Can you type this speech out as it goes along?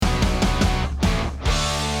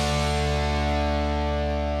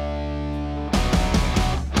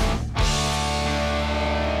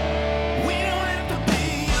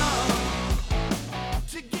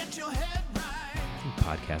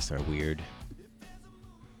podcasts are weird.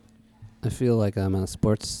 I feel like I'm on a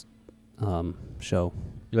sports show.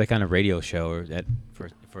 You're like on a radio show or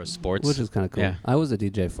for a sports. Which is kind of cool. Yeah. I was a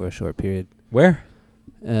DJ for a short period. Where?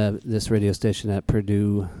 This radio station at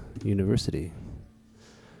Purdue University.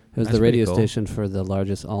 It was That's the radio pretty cool. station for the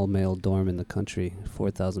largest all-male dorm in the country,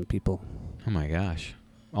 4,000 people. Oh my gosh.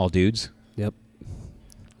 All dudes? Yep.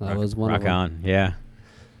 I Rock- was one rock of them. on. Yeah.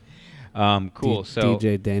 Cool. So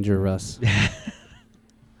DJ Danger Russ.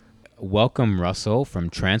 welcome, Russell, from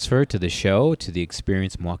Transfer to the show, to the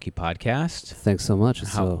Experience Milwaukee podcast. Thanks so much.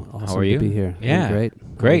 It's How so awesome are you? to be here. Yeah. I'm great. How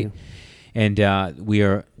are Great. you? And we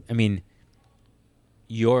are, I mean,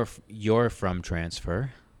 you're from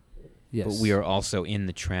Transfer, Yes. but we are also in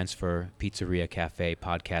the Transfer Pizzeria Cafe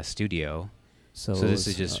podcast studio. So so it this was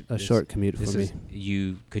is just a short commute for me.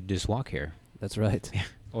 You could just walk here, That's right.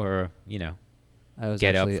 or I was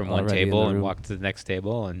get up actually from one already in table the and room. walk to the next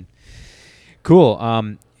table. And cool.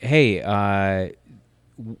 Hey,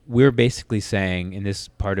 we're basically saying in this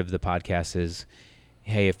part of the podcast is,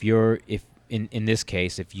 hey, if in this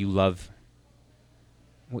case, if you love,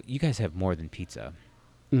 well, you guys have more than pizza,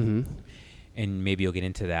 Mm-hmm. and maybe you'll get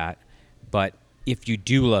into that. But if you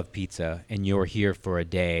do love pizza and you're here for a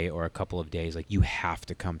day or a couple of days, like, you have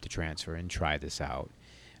to come to Transfer and try this out.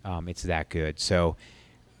 It's that good. So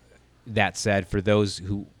that said, for those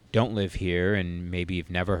who don't live here and maybe you've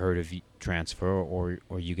never heard of Transfer or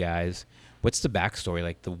you guys, what's the backstory?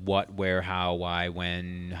 Like the what, where, how, why,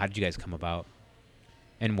 when? How did you guys come about?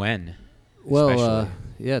 And when? Well, especially?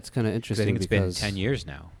 yeah, it's kind of 'Cause interesting I think it's been because 10 years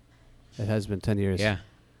now. It has been 10 years. Yeah.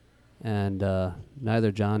 And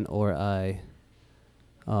neither John or I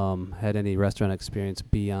had any restaurant experience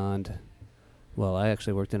beyond, well, I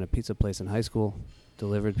actually worked in a pizza place in high school,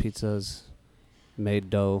 delivered pizzas, made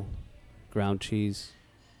dough, ground cheese,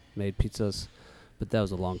 made pizzas, but that was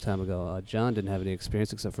a long time ago. John didn't have any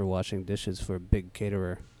experience except for washing dishes for a big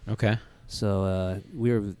caterer. Okay. So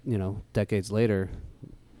we were, decades later,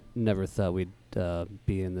 never thought we'd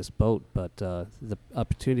be in this boat, but the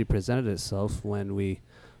opportunity presented itself when we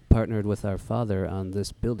partnered with our father on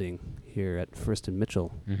this building here at First and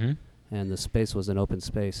Mitchell, Mm-hmm. and the space was an open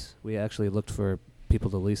space. We actually looked for people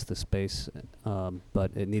to lease the space,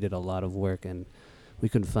 but it needed a lot of work, and we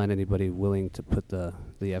couldn't find anybody willing to put the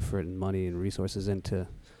effort and money and resources into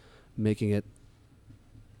making it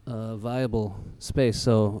a viable space.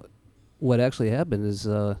 So what actually happened is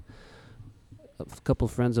a couple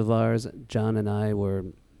friends of ours, John and I, were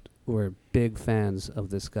big fans of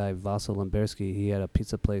this guy, Vasil Lemberski. He had a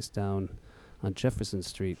pizza place down on Jefferson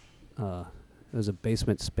Street. It was a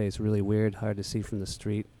basement space, really weird, hard to see from the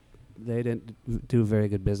street. They didn't do very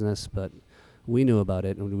good business, but we knew about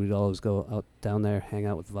it, and we'd always go out down there, hang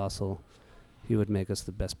out with Vasil. He would make us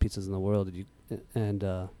the best pizzas in the world,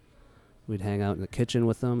 and we'd hang out in the kitchen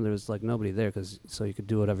with them. There was like nobody there, so you could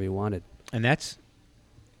do whatever you wanted. And that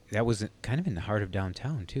was kind of in the heart of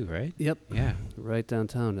downtown too, right? Yep. Yeah. Right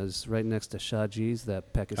downtown. It was right next to Shahji's,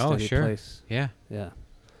 that Pakistani sure. place. Yeah. Yeah.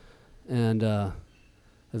 And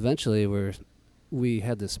eventually we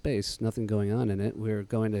had this space, nothing going on in it. We were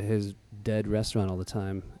going to his dead restaurant all the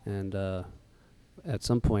time. And at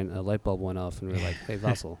some point, a light bulb went off, and we were like, hey,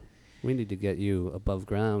 Vasil, we need to get you above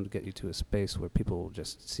ground, get you to a space where people will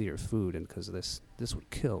just see your food, and because this would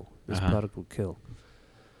kill. This Uh-huh. product would kill.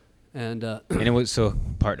 And And it was so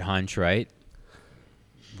part hunch, right?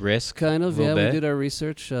 Risk. kind of, a yeah. little We bit. did our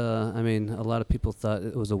research. I mean, a lot of people thought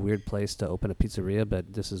it was a weird place to open a pizzeria,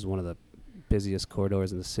 but this is one of the busiest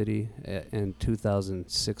corridors in the city. And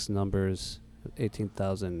 2006 numbers,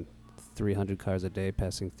 18,300 cars a day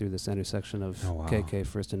passing through this intersection of Oh, wow. KK,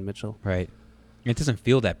 First and Mitchell. Right. It doesn't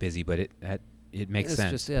feel that busy, but it makes It's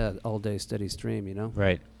sense. just, all day steady stream,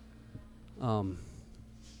 Right.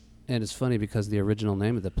 And it's funny because the original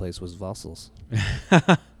name of the place was Vasil's.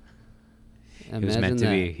 It was meant to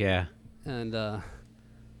be. Yeah. And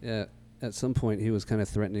yeah, at some point he was kind of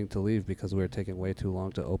threatening to leave because we were taking way too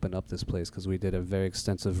long to open up this place, because we did a very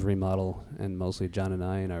extensive remodel, and mostly John and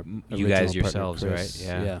I and our You original guys partner, yourselves, Chris.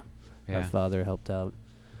 right? Yeah. Yeah. Our father helped out.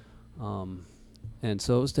 And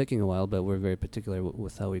so it was taking a while, but we're very particular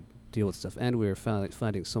with how we deal with stuff. And we were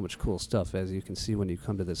finding so much cool stuff, as you can see when you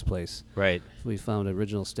come to this place. Right. We found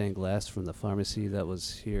original stained glass from the pharmacy that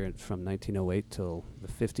was here from 1908 till the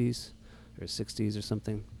 50s or 60s or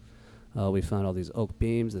something. We found all these oak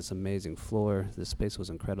beams, this amazing floor. This space was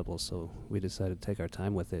incredible, so we decided to take our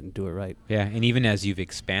time with it and do it right. Yeah. And even as you've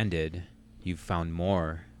expanded, you've found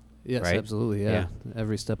more. Yes, right? absolutely, yeah.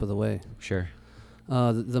 Every step of the way. Sure.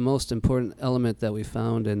 The most important element that we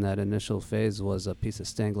found in that initial phase was a piece of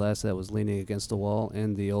stained glass that was leaning against the wall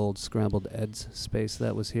in the old Scrambled Eggs space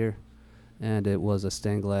that was here. and it was a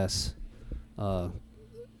stained glass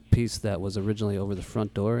piece that was originally over the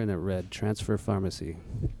front door, and it read "Transfer Pharmacy."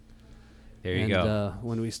 There you and go.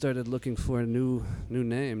 When we started looking for a new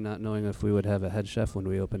name, not knowing if we would have a head chef when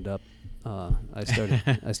we opened up, I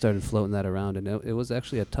started floating that around, and it was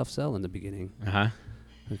actually a tough sell in the beginning Uh-huh.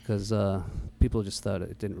 because people just thought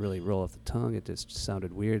it didn't really roll off the tongue. It just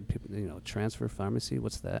sounded weird. People, transfer pharmacy,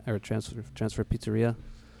 what's that? Or transfer pizzeria.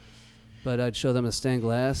 But I'd show them a stained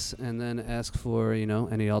glass and then ask for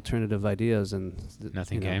any alternative ideas, and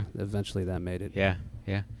Nothing came. Eventually, that made it. Yeah,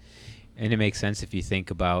 yeah. And it makes sense if you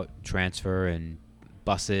think about transfer and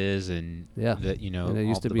buses and Yeah. the, And it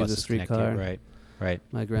used all to the be the buses streetcar. connected. Right.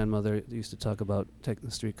 My grandmother used to talk about taking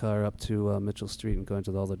the streetcar up to Mitchell Street and going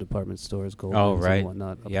to all the department stores, Goldman's right. and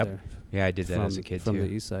whatnot up Yep. there. Yeah, I did that as a kid from too.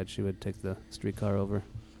 the east side, she would take the streetcar over.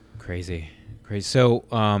 Crazy. So,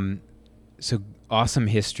 so awesome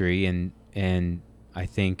history, and I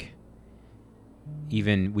think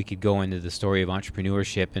even we could go into the story of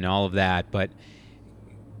entrepreneurship and all of that, but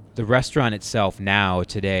the restaurant itself now,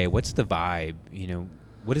 today, what's the vibe?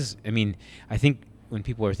 I think when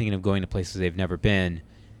people are thinking of going to places they've never been,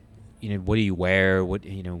 what do you wear? What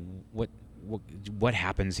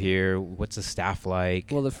happens here? What's the staff like?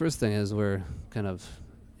 Well, the first thing is we're kind of,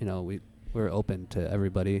 we're open to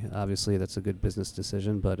everybody. Obviously, that's a good business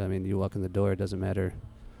decision, but I mean, you walk in the door, it doesn't matter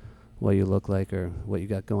what you look like or what you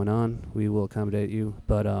got going on. We will accommodate you,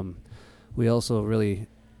 but we also really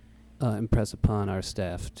impress upon our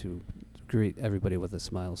staff to greet everybody with a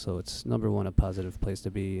smile. So it's number one, a positive place to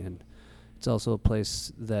be, and it's also a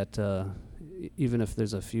place that even if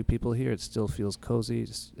there's a few people here, it still feels cozy.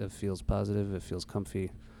 It feels positive. It feels comfy.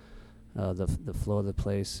 The flow of the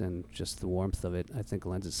place and just the warmth of it, I think,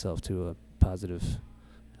 lends itself to a positive,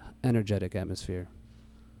 energetic atmosphere.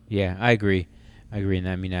 Yeah, I agree. And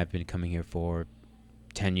I mean, I've been coming here for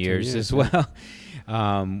 10 years as yeah.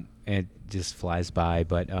 well. It just flies by,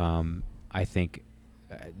 but I think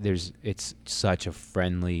it's such a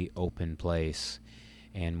friendly, open place.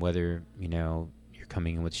 And whether, you're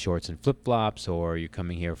coming in with shorts and flip-flops, or you're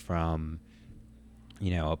coming here from,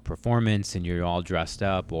 a performance and you're all dressed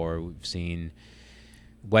up, or we've seen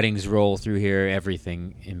weddings roll through here,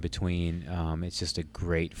 everything in between. It's just a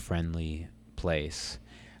great, friendly place.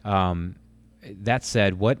 That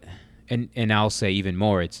said, and I'll say even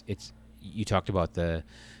more, it's you talked about the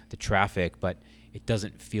traffic, but it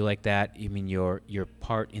doesn't feel like that. I mean, you're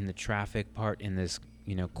part in the traffic, part in this,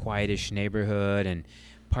 quietish neighborhood, and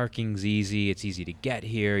parking's easy. It's easy to get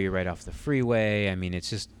here. You're right off the freeway. I mean, it's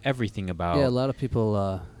just everything about. Yeah, a lot of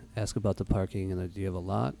people ask about the parking and do you have a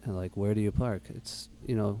lot? And like, where do you park? It's,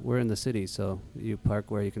 we're in the city, so you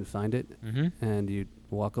park where you can find it, and you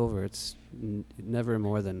walk over. It's never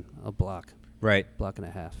more than a block. Right. Block and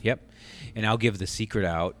a half. Yep. And I'll give the secret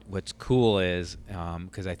out. What's cool is,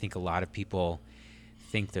 because I think a lot of people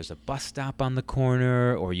think there's a bus stop on the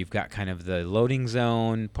corner, or you've got kind of the loading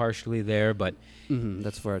zone partially there, but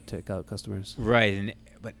that's for our takeout customers. Right.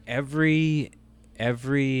 But every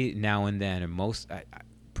now and then, or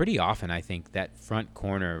pretty often, I think that front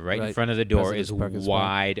corner right in front of the door is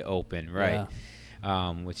wide open, right?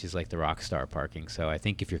 Yeah. Which is like the rock star parking. So I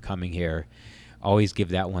think if you're coming here, always give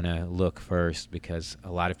that one a look first, because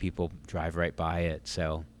a lot of people drive right by it.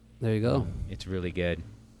 So there you go. It's really good.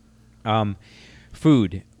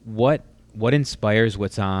 Food. What inspires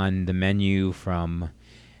what's on the menu, from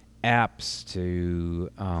apps to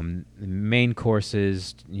the main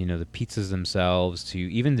courses, the pizzas themselves, to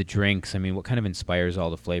even the drinks? I mean, what kind of inspires all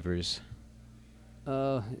the flavors?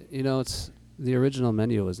 It's the original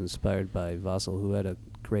menu was inspired by Vassal, who had a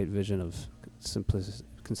great vision of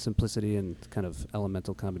simplicity and kind of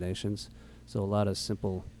elemental combinations. So a lot of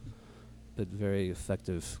simple but very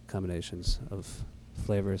effective combinations of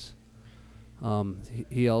flavors.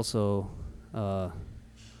 He also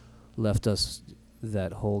left us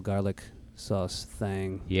that whole garlic sauce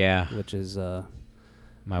thing. Yeah. Which is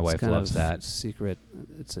my wife loves that.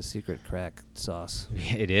 It's a secret crack sauce.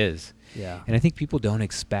 It is. Yeah. And I think people don't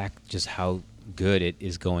expect just how good it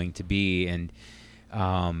is going to be. And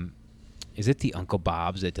is it the Uncle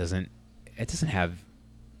Bob's that doesn't have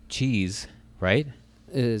cheese, right?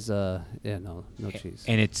 It is no cheese.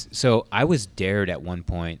 And it's so I was dared at one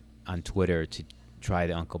point on Twitter to try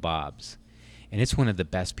the Uncle Bob's, and it's one of the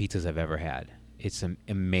best pizzas I've ever had. It's an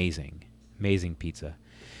amazing pizza.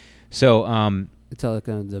 So it's like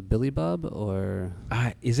the Billy Bob, or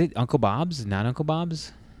is it Uncle Bob's? Not Uncle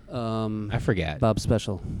Bob's? I forget. Bob's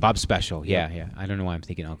Special. Bob's Special. Yeah. I don't know why I'm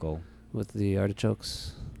thinking Uncle. With the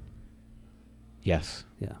artichokes. Yes.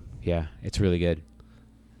 Yeah. Yeah, it's really good.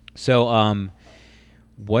 So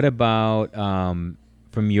what about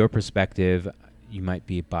from your perspective, you might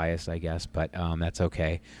be biased, I guess, but that's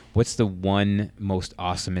okay. What's the one most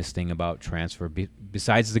awesomest thing about Transfer?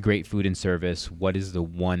 Besides the great food and service, what is the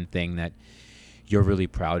one thing that you're really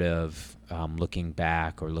proud of looking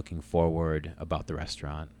back or looking forward about the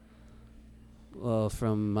restaurant? Well,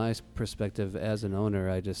 from my perspective as an owner,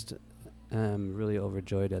 I just am really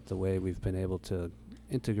overjoyed at the way we've been able to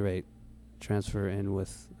integrate Transfer in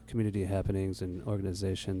with community happenings and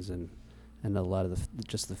organizations and a lot of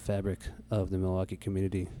just the fabric of the Milwaukee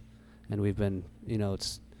community. And we've been,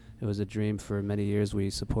 it was a dream for many years. We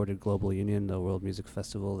supported Global Union, the World Music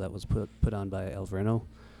Festival that was put on by El Verno.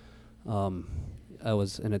 I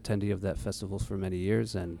was an attendee of that festival for many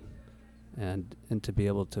years, and to be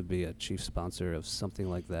able to be a chief sponsor of something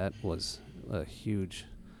like that was a huge,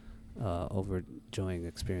 overjoying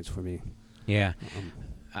experience for me. Yeah,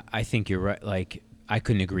 I think you're right. Like, I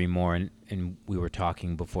couldn't agree more. And we were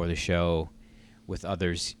talking before the show with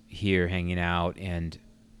others here hanging out, and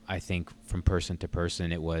I think from person to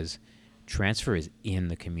person, it was Transfer is in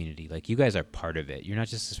the community. Like, you guys are part of it. You're not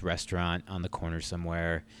just this restaurant on the corner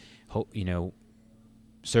somewhere,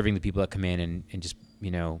 serving the people that come in and just,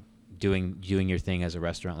 doing your thing as a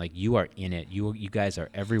restaurant. Like, you are in it. You guys are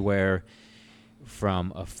everywhere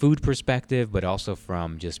from a food perspective, but also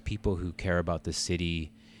from just people who care about the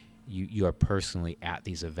city. You are personally at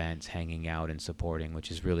these events, hanging out and supporting, which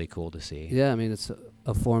is really cool to see. Yeah, I mean, it's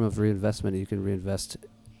a form of reinvestment. You can reinvest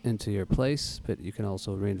into your place, but you can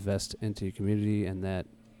also reinvest into your community, and that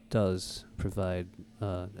does provide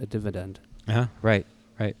a dividend. Right.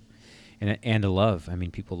 And a love. I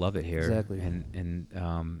mean, people love it here. Exactly. And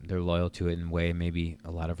they're loyal to it in a way maybe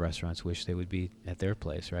a lot of restaurants wish they would be at their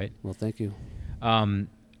place, right? Well, thank you.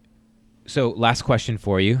 So last question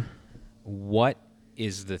for you. What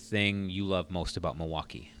is the thing you love most about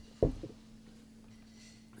Milwaukee?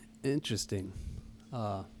 Interesting.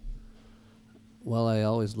 Well, I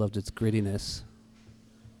always loved its grittiness.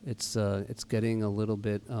 It's getting a little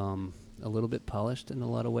bit polished in a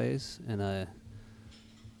lot of ways, and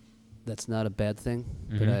that's not a bad thing.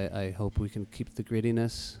 Mm-hmm. But I hope we can keep the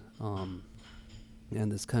grittiness, and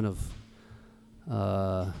this kind of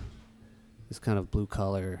blue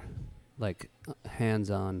collar, like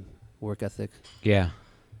hands-on work ethic. Yeah.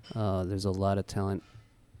 There's a lot of talent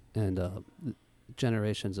and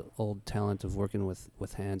generations of old talent of working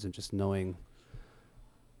with hands and just knowing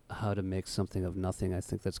how to make something of nothing. I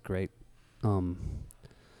think that's great.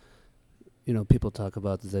 People talk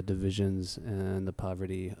about the divisions and the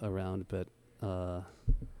poverty around, but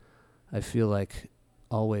I feel like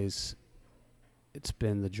always it's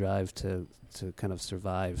been the drive to kind of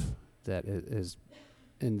survive that is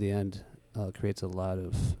in the end creates a lot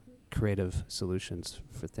of creative solutions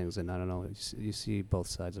for things. And I don't know, you see both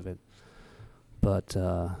sides of it, but it's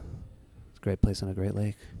a great place on a great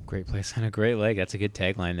lake. Great place on a great lake. That's a good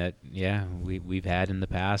tagline that we've had in the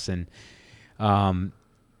past. And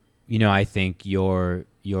I think your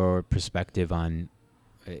perspective on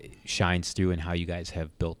shines through in how you guys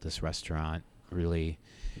have built this restaurant, really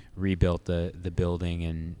rebuilt the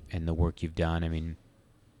building and the work you've done. I mean,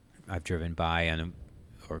 I've driven by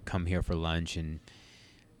or come here for lunch, and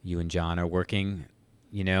you and John are working,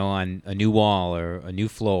 on a new wall or a new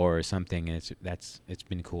floor or something, and it's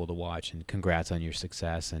been cool to watch. And congrats on your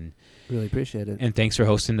success, and really appreciate it. And thanks for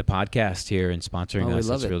hosting the podcast here and sponsoring us.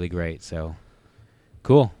 It's really great. So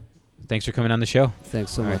cool. Thanks for coming on the show.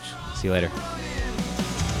 Thanks so much. Right. See you later.